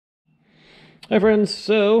Hi friends,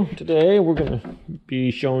 so today we're going to be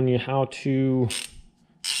showing you how to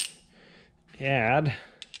add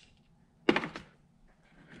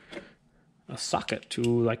a socket to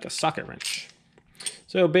like a socket wrench.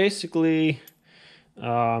 So basically it's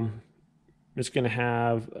going to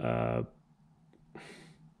have a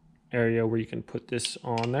area where you can put this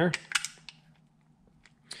on there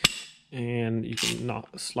and you can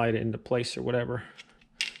not slide it into place or whatever.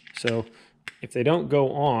 So if they don't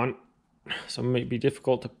go on, some may be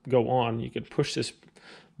difficult to go on, you could push this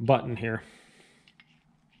button here.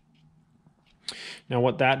 Now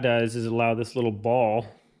what that does is allow this little ball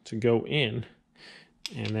to go in,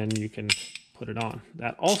 and then you can put it on.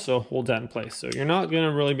 That also holds that in place. So you're not going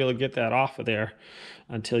to really be able to get that off of there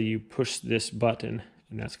until you push this button,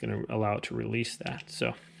 and that's going to allow it to release that.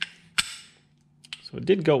 So it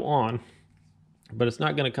did go on, but it's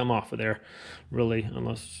not going to come off of there really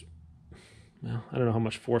unless, well, I don't know how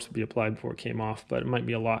much force would be applied before it came off, but it might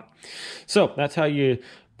be a lot. So that's how you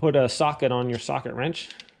put a socket on your socket wrench.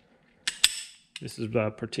 This is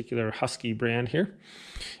a particular Husky brand here.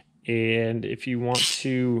 And if you want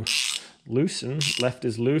to loosen, left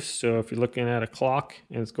is loose. So if you're looking at a clock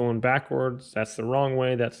and it's going backwards, that's the wrong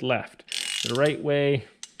way, that's left. The right way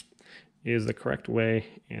is the correct way,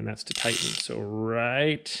 and that's to tighten. So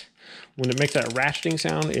right, when it makes that ratcheting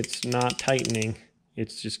sound, it's not tightening.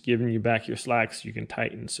 It's just giving you back your slack so you can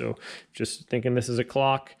tighten. So just thinking this is a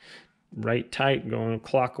clock, right tight, going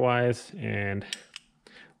clockwise, and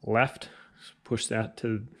left, push that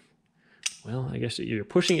to, well, I guess you're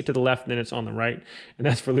pushing it to the left and then it's on the right, and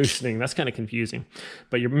that's for loosening. That's kind of confusing.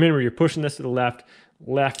 But remember, you're pushing this to the left,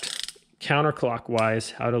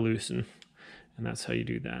 counterclockwise, how to loosen. And that's how you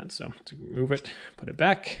do that. So to move it, put it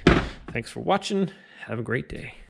back. Thanks for watching. Have a great day.